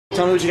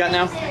tell me what you got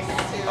now.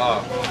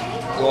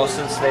 Well,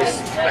 since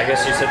I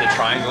guess you said the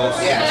triangles are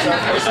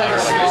like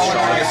the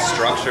strongest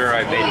structure,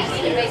 I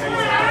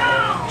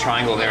made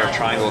triangle there,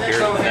 triangle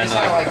here, and then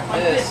like,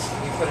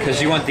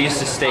 because you want these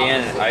to stay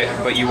in,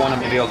 but you want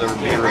them to be able to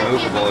be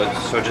removable,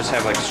 so just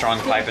have like strong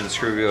pipe and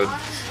screw good.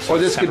 Or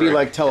this could be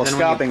like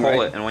telescoping,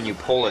 right? And when you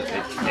pull it,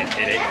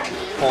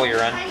 pull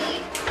your end.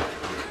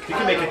 You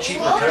can make a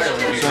cheaper tire.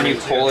 So when you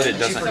pull it, it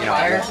doesn't, it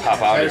won't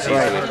pop out as easily.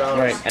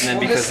 Right. And then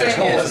because there's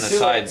holes in the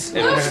sides,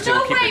 it'll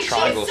still keep the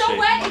triangle shape. She's so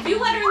wet. If you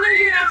let her in there,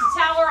 you're gonna have to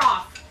towel her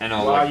off.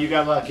 Wow, you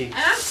got lucky. And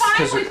I'm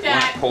fine with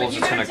that, but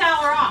you're gonna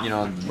towel her off.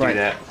 Do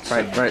that.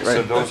 Right.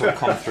 So those will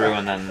come through,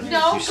 and then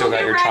you still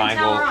got your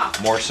triangle,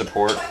 more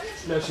support.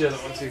 No, she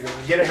doesn't want to go.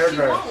 Get a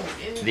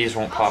hairdryer. These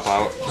won't pop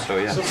out, so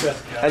yeah.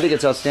 I think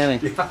it's outstanding.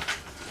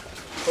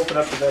 Open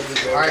up the bed.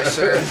 Alright,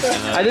 sir.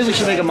 I think we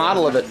should make a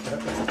model of it.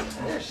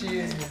 There she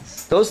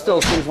is. Those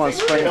things want to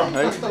spray, right?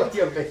 I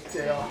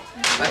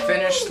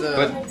finished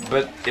the...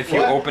 But if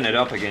you open it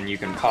up again, you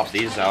can pop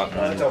these out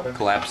and then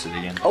collapse it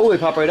again. Oh, they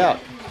pop right out.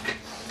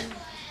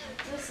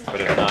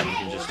 But if not, you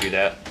can just do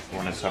that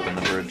when it's up in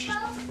the bridge,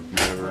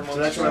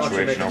 whatever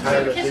situation over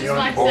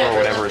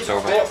whatever it's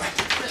over.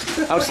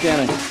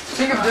 Outstanding.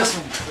 Think of this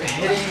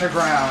hitting the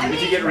ground.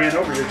 If you get ran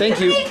over, Thank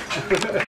you.